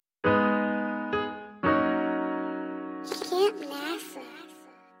That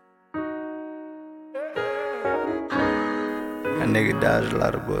nigga dodged a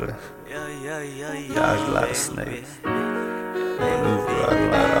lot of bullets. Dodged a lot of snakes. Maneuvered a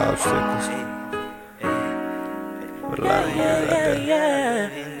lot of obstacles. But a lot of niggas out there,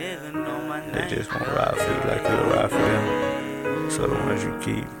 they just won't ride for you like you'll ride for them. So the ones you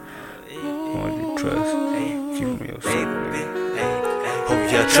keep, the ones you trust, keep them yourself. Oh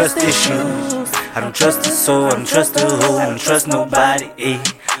yeah, trust issues. I don't trust the soul, I don't trust the hoe, I don't trust nobody.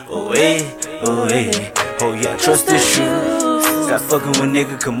 Oh yeah, oh yeah, trust issues. Stop fucking with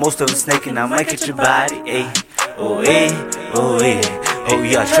nigga, cause most of us snaking, I might get your body. Oh yeah,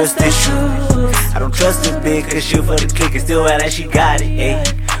 trust issues. I don't trust the big, cause she for the click and still act like she got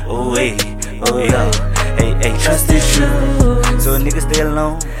it. Oh yeah, trust issues. So a nigga stay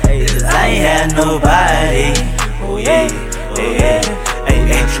alone, cause I ain't had nobody. Oh yeah.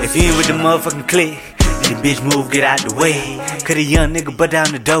 If you ain't with the motherfucking click, then the bitch move, get out the way. Cause the young nigga butt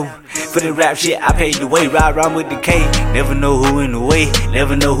down the door. For the rap shit, I paid the way. Ride around with the K. Never know who in the way,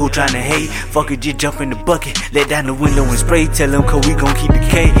 never know who tryna hate. Fuck it, just jump in the bucket, let down the window and spray. Tell them cause we gon' keep the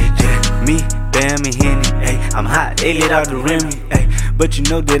K. Yeah, me, Bam and Henny, I'm hot, they lit out the Remy, but you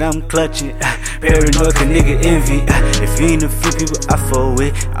know that I'm clutching. Paranoid cause nigga envy. If you ain't a few people I fuck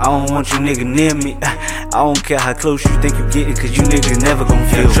with, I don't want you nigga near me. I don't care how close you think you getting, cause you niggas never gon'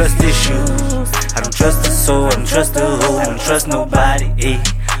 feel. Trust issues. I don't trust the soul, I don't trust the hoe, I don't trust nobody.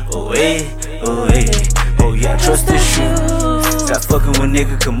 Oh yeah, trust issues. Stop fucking with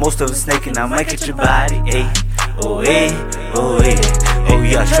nigga, cause most of us snaking, I might get your body. Oh yeah,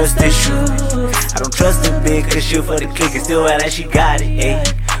 trust issues. I don't trust the big, cause she for the click and still act like she got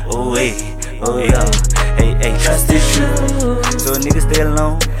it. Oh yeah, trust issues. So a nigga stay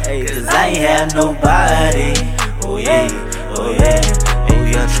alone, cause I ain't had nobody. Oh yeah.